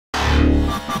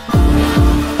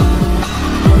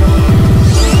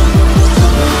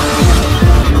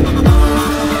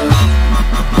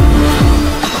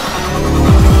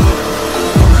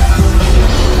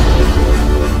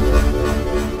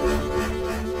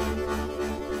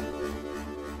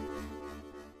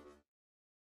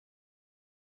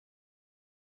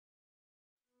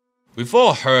We've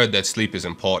all heard that sleep is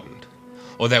important,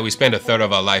 or that we spend a third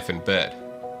of our life in bed.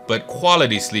 But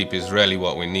quality sleep is really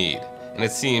what we need, and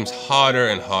it seems harder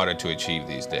and harder to achieve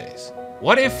these days.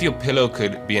 What if your pillow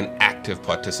could be an active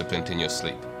participant in your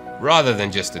sleep, rather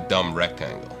than just a dumb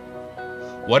rectangle?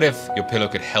 What if your pillow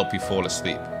could help you fall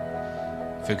asleep?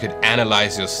 If it could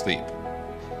analyze your sleep,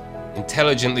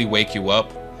 intelligently wake you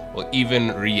up, or even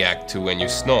react to when you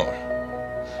snore?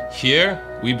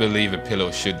 Here, we believe a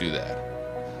pillow should do that.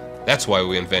 That's why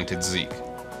we invented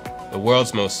ZEEQ, the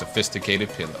world's most sophisticated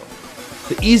pillow.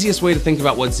 The easiest way to think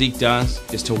about what ZEEQ does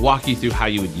is to walk you through how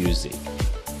you would use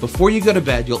ZEEQ. Before you go to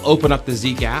bed, you'll open up the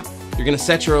ZEEQ app. You're going to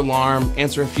set your alarm,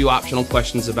 answer a few optional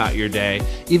questions about your day,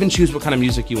 even choose what kind of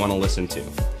music you want to listen to.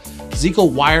 ZEEQ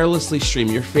will wirelessly stream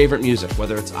your favorite music,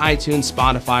 whether it's iTunes,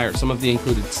 Spotify, or some of the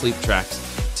included sleep tracks,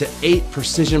 to 8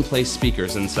 precision-placed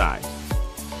speakers inside.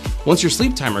 Once your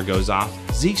sleep timer goes off,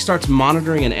 ZEEQ starts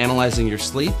monitoring and analyzing your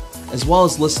sleep, as well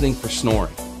as listening for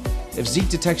snoring. If ZEEQ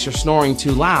detects you're snoring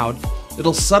too loud,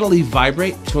 it'll subtly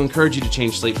vibrate to encourage you to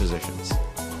change sleep positions.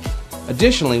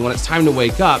 Additionally, when it's time to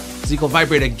wake up, ZEEQ will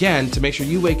vibrate again to make sure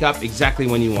you wake up exactly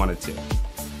when you want it to.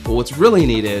 But what's really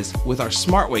neat is, with our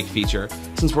Smart Wake feature,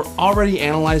 since we're already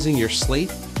analyzing your sleep,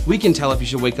 we can tell if you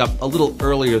should wake up a little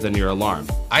earlier than your alarm.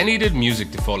 I needed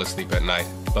music to fall asleep at night,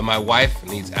 but my wife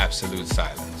needs absolute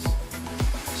silence.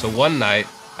 So one night,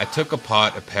 I took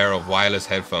apart a pair of wireless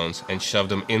headphones and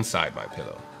shoved them inside my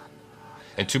pillow.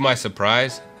 And to my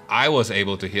surprise, I was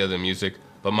able to hear the music,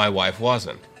 but my wife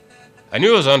wasn't. I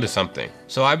knew I was onto something,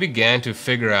 so I began to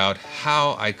figure out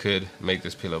how I could make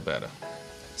this pillow better.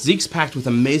 ZEEQ's packed with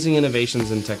amazing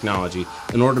innovations and technology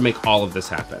in order to make all of this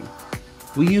happen.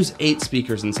 We use 8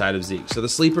 speakers inside of ZEEQ, so the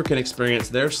sleeper can experience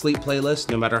their sleep playlist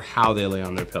no matter how they lay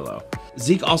on their pillow.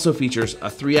 ZEEQ also features a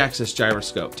 3-axis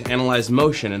gyroscope to analyze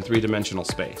motion in 3-dimensional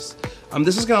space.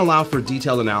 This is going to allow for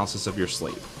detailed analysis of your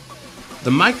sleep.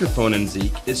 The microphone in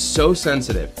ZEEQ is so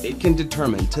sensitive, it can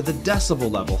determine to the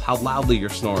decibel level how loudly you're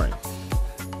snoring.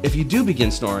 If you do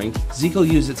begin snoring, ZEEQ will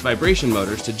use its vibration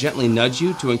motors to gently nudge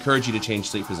you to encourage you to change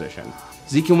sleep position.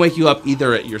 ZEEQ can wake you up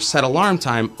either at your set alarm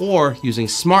time or, using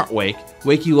Smart Wake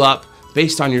you up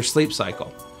based on your sleep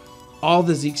cycle. All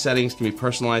the ZEEQ settings can be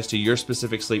personalized to your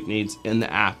specific sleep needs in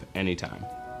the app anytime.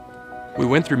 We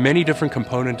went through many different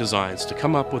component designs to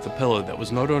come up with a pillow that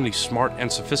was not only smart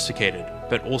and sophisticated,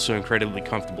 but also incredibly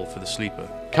comfortable for the sleeper.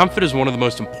 Comfort is one of the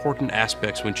most important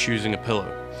aspects when choosing a pillow.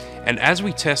 And as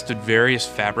we tested various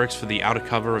fabrics for the outer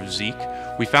cover of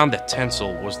ZEEQ, we found that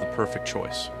Tencel was the perfect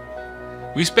choice.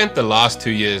 We spent the last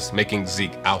 2 years making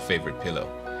ZEEQ our favorite pillow,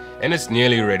 and it's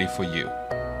nearly ready for you.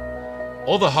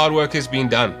 All the hard work has been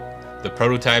done. The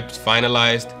prototype's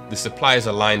finalized, the supplies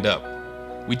are lined up.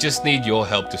 We just need your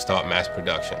help to start mass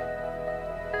production.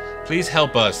 Please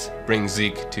help us bring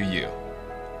ZEEQ to you.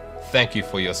 Thank you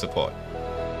for your support.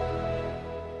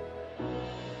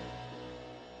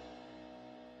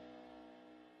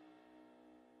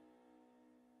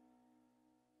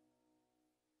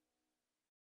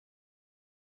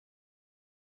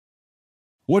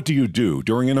 What do you do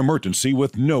during an emergency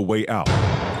with no way out?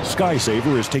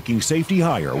 SkySaver is taking safety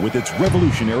higher with its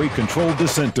revolutionary controlled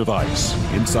descent device.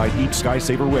 Inside each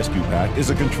SkySaver rescue pack is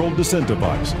a controlled descent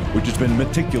device, which has been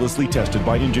meticulously tested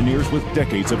by engineers with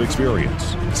decades of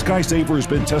experience. SkySaver has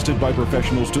been tested by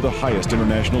professionals to the highest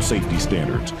international safety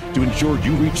standards to ensure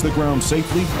you reach the ground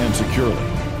safely and securely.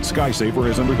 SkySaver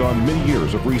has undergone many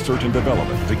years of research and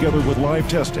development together with live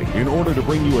testing in order to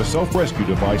bring you a self-rescue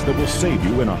device that will save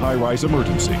you in a high-rise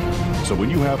emergency. So when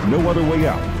you have no other way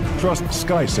out, trust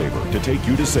SkySaver to take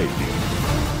you to safety.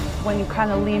 When you kind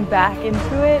of lean back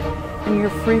into it and you're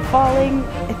free falling,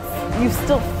 you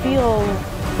still feel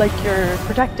like you're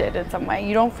protected in some way.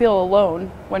 You don't feel alone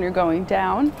when you're going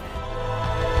down.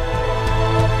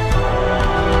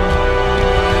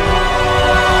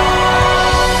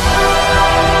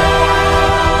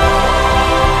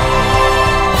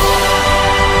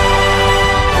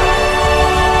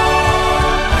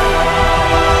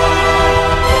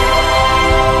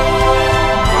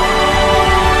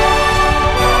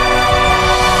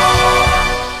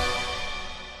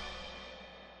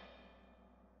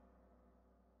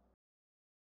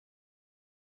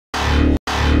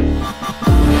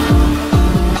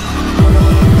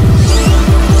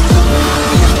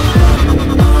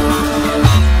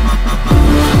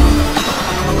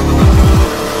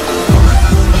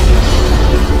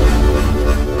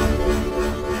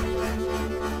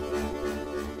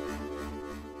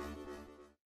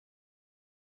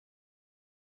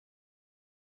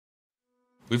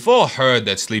 We've all heard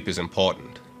that sleep is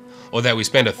important, or that we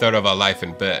spend a third of our life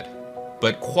in bed.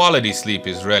 But quality sleep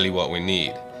is really what we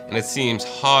need, and it seems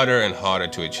harder and harder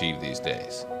to achieve these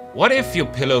days. What if your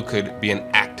pillow could be an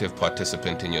active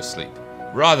participant in your sleep,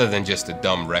 rather than just a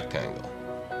dumb rectangle?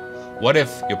 What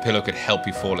if your pillow could help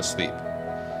you fall asleep?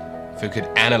 If it could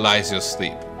analyze your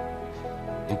sleep,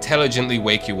 intelligently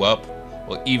wake you up,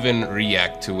 or even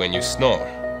react to when you snore?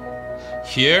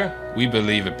 Here, we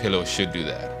believe a pillow should do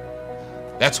that.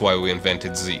 That's why we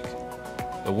invented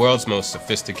ZEEQ, the world's most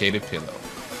sophisticated pillow.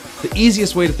 The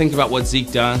easiest way to think about what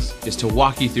ZEEQ does is to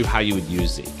walk you through how you would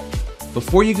use ZEEQ.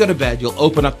 Before you go to bed, you'll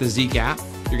open up the ZEEQ app.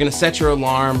 You're gonna set your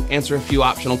alarm, answer a few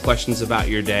optional questions about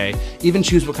your day, even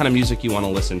choose what kind of music you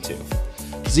wanna listen to.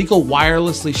 ZEEQ will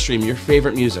wirelessly stream your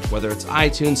favorite music, whether it's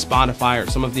iTunes, Spotify, or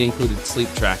some of the included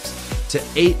sleep tracks, to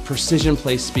 8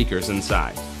 precision-placed speakers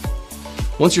inside.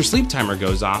 Once your sleep timer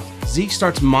goes off, ZEEQ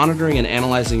starts monitoring and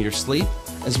analyzing your sleep,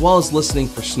 as well as listening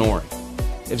for snoring.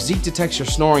 If ZEEQ detects you're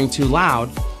snoring too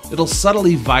loud, it'll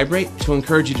subtly vibrate to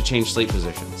encourage you to change sleep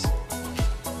positions.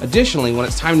 Additionally, when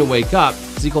it's time to wake up,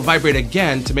 ZEEQ will vibrate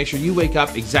again to make sure you wake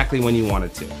up exactly when you want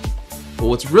it to. But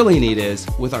what's really neat is,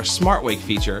 with our Smart Wake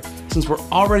feature, since we're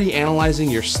already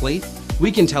analyzing your sleep,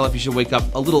 we can tell if you should wake up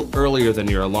a little earlier than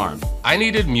your alarm. I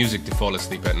needed music to fall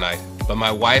asleep at night, but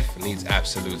my wife needs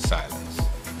absolute silence.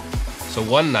 So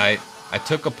one night, I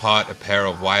took apart a pair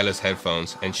of wireless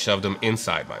headphones and shoved them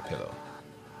inside my pillow.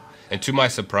 And to my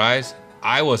surprise,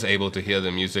 I was able to hear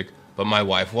the music, but my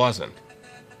wife wasn't.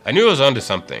 I knew I was onto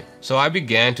something, so I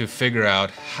began to figure out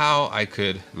how I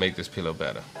could make this pillow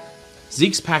better.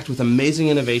 ZEEQ's packed with amazing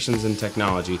innovations and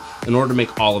technology in order to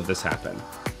make all of this happen.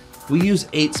 We use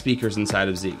 8 speakers inside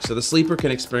of ZEEQ, so the sleeper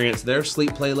can experience their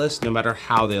sleep playlist no matter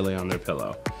how they lay on their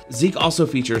pillow. ZEEQ also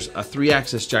features a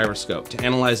 3-axis gyroscope to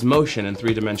analyze motion in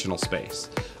 3-dimensional space.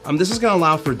 This is going to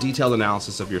allow for detailed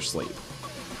analysis of your sleep.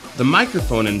 The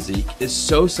microphone in ZEEQ is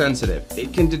so sensitive,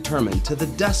 it can determine to the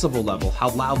decibel level how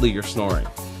loudly you're snoring.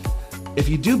 If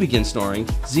you do begin snoring,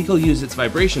 ZEEQ will use its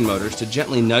vibration motors to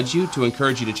gently nudge you to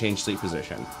encourage you to change sleep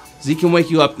position. ZEEQ can wake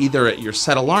you up either at your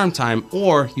set alarm time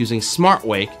or, using Smart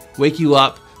Wake, wake you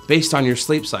up based on your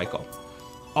sleep cycle.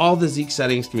 All the ZEEQ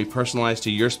settings can be personalized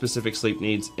to your specific sleep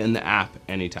needs in the app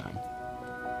anytime.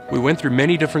 We went through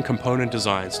many different component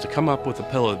designs to come up with a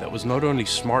pillow that was not only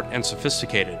smart and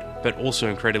sophisticated, but also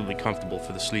incredibly comfortable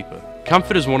for the sleeper.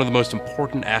 Comfort is one of the most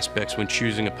important aspects when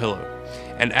choosing a pillow,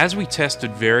 and as we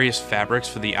tested various fabrics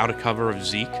for the outer cover of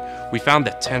ZEEQ, we found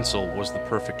that Tencel was the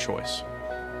perfect choice.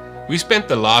 We spent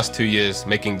the last 2 years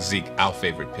making ZEEQ our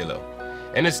favorite pillow,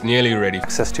 and it's nearly ready.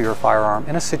 Access to your firearm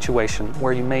in a situation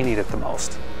where you may need it the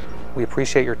most. We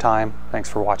appreciate your time. Thanks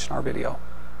for watching our video.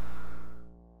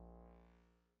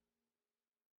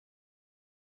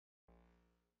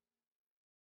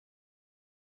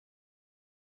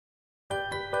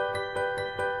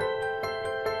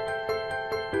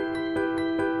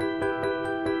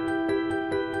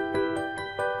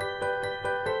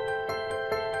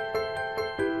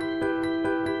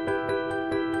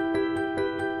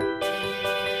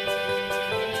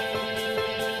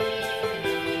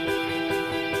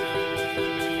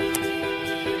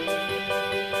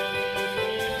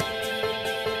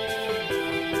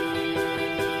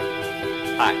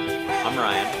 Hi, I'm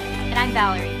Ryan. And I'm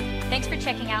Valerie. Thanks for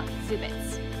checking out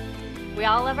Zubits. We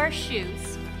all love our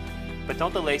shoes. But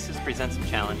don't the laces present some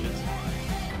challenges?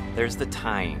 There's the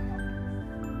tying,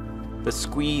 the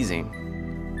squeezing,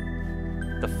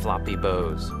 the floppy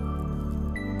bows,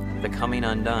 the coming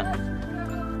undone,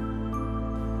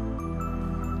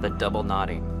 the double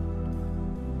knotting,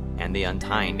 and the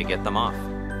untying to get them off.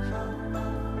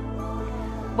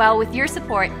 Well, with your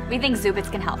support, we think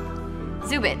Zubits can help.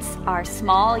 Zubits are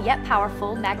small yet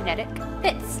powerful magnetic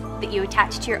bits that you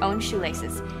attach to your own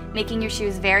shoelaces, making your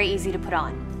shoes very easy to put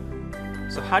on.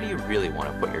 So how do you really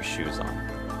want to put your shoes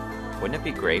on? Wouldn't it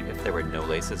be great if there were no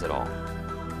laces at all?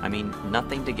 I mean,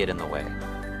 nothing to get in the way.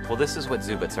 Well, this is what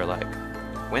Zubits are like.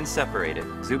 When separated,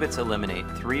 Zubits eliminate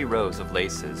 3 rows of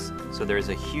laces, so there is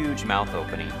a huge mouth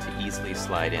opening to easily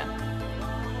slide in.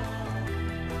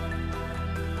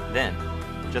 Then,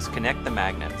 just connect the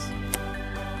magnets.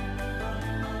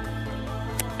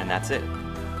 And that's it.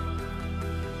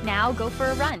 Now go for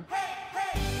a run.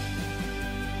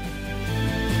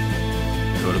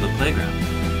 Go to the playground.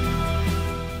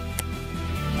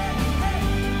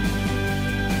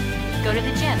 Go to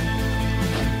the gym.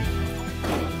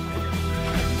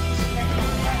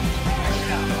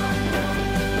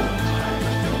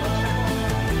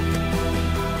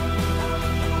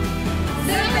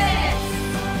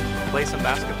 Zubits! Play some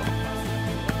basketball.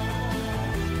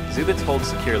 Zubits hold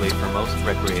securely for most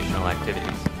recreational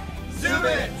activities.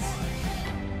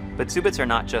 Zubits! But Zubits are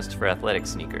not just for athletic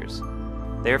sneakers.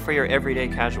 They are for your everyday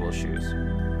casual shoes.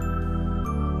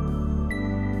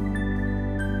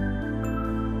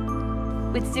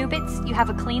 With Zubits, you have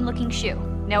a clean-looking shoe.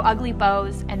 No ugly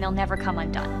bows, and they'll never come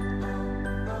undone.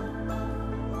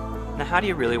 Now, how do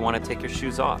you really want to take your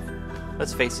shoes off?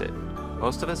 Let's face it,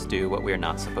 most of us do what we are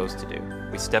not supposed to do.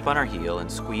 We step on our heel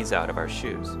and squeeze out of our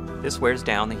shoes. This wears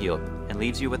down the heel and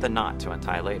leaves you with a knot to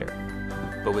untie later.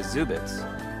 But with Zubits,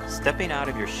 stepping out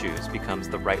of your shoes becomes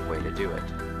the right way to do it.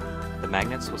 The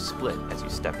magnets will split as you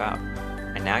step out,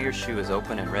 and now your shoe is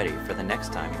open and ready for the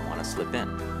next time you want to slip in.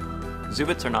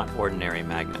 Zubits are not ordinary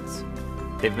magnets.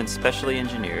 They've been specially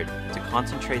engineered to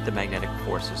concentrate the magnetic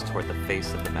forces toward the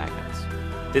face of the magnets.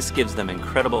 This gives them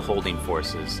incredible holding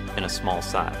forces in a small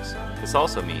size. This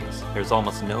also means there's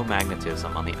almost no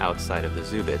magnetism on the outside of the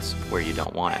Zubits where you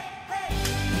don't want it.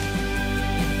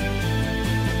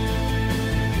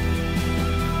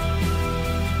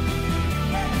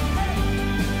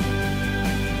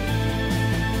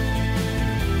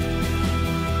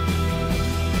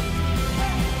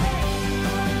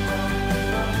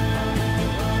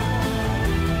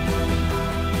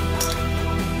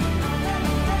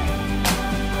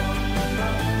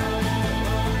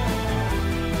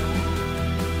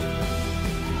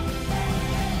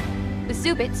 With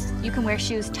Zubits, you can wear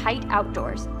shoes tight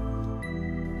outdoors,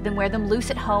 then wear them loose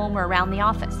at home or around the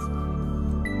office.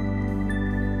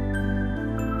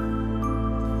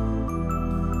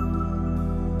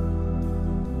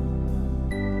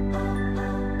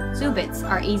 Zubits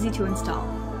are easy to install.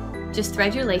 Just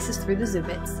thread your laces through the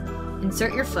Zubits,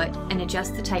 insert your foot, and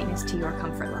adjust the tightness to your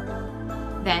comfort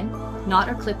level. Then, knot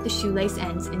or clip the shoelace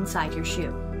ends inside your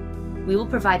shoe. We will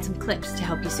provide some clips to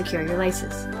help you secure your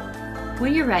laces.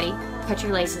 When you're ready, cut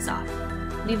your laces off.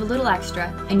 Leave a little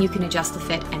extra, and you can adjust the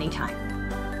fit anytime.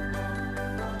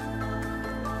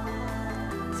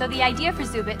 So the idea for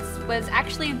Zubits was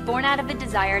actually born out of a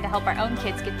desire to help our own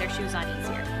kids get their shoes on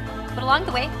easier. But along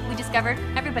the way, we discovered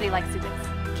everybody likes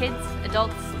Zubits. Kids,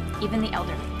 adults, even the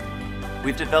elderly.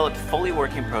 We've developed fully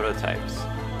working prototypes.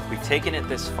 We've taken it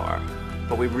this far,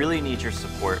 but we really need your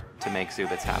support to make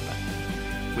Zubits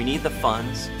happen. We need the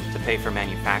funds to pay for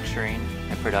manufacturing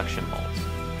and production molds.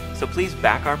 So please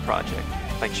back our project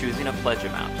by choosing a pledge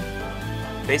amount.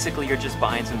 Basically, you're just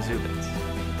buying some Zubits.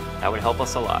 That would help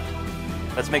us a lot.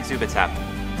 Let's make Zubits happen.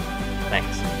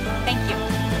 Thanks. Thank you.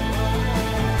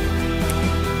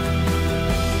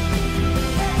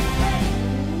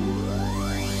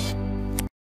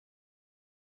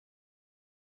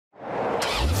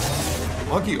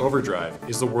 Anki OVERDRIVE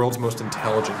is the world's most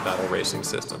intelligent battle racing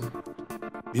system.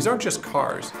 These aren't just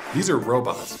cars, these are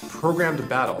robots programmed to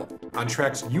battle on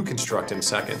tracks you construct in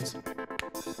seconds.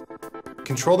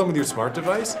 Control them with your smart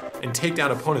device and take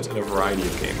down opponents in a variety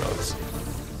of game modes.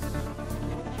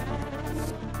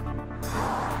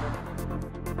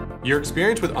 Your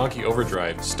experience with Anki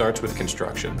OVERDRIVE starts with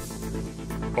construction.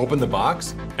 Open the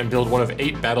box and build one of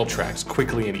 8 battle tracks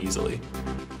quickly and easily.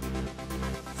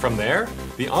 From there,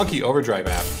 the Anki OVERDRIVE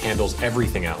app handles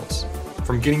everything else,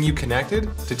 from getting you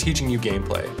connected to teaching you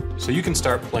gameplay, so you can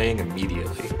start playing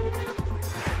immediately.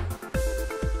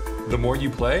 The more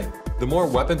you play, the more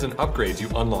weapons and upgrades you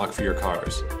unlock for your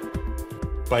cars.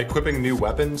 By equipping new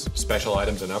weapons, special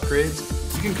items, and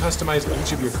upgrades, you can customize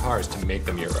each of your cars to make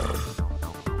them your own.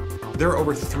 There are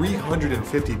over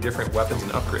 350 different weapons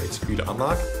and upgrades for you to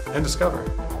unlock and discover.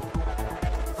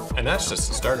 And that's just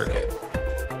the starter kit.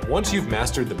 Once you've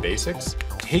mastered the basics,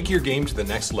 take your game to the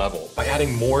next level by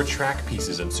adding more track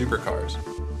pieces and supercars.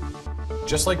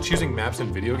 Just like choosing maps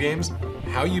in video games,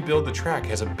 how you build the track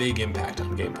has a big impact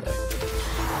on gameplay.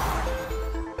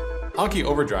 Anki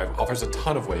OVERDRIVE offers a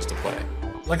ton of ways to play,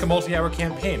 like a multi-hour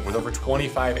campaign with over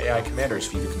 25 AI commanders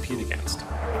for you to compete against.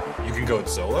 You can go it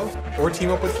solo, or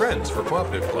team up with friends for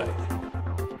cooperative play.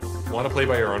 Want to play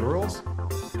by your own rules?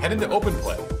 Head into Open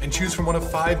Play and choose from one of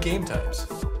 5 game types.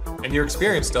 And your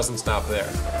experience doesn't stop there.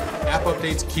 App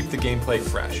updates keep the gameplay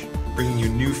fresh, bringing you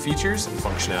new features and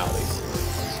functionality.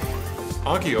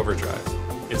 Anki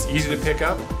OVERDRIVE. It's easy to pick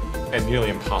up and nearly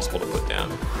impossible to put down.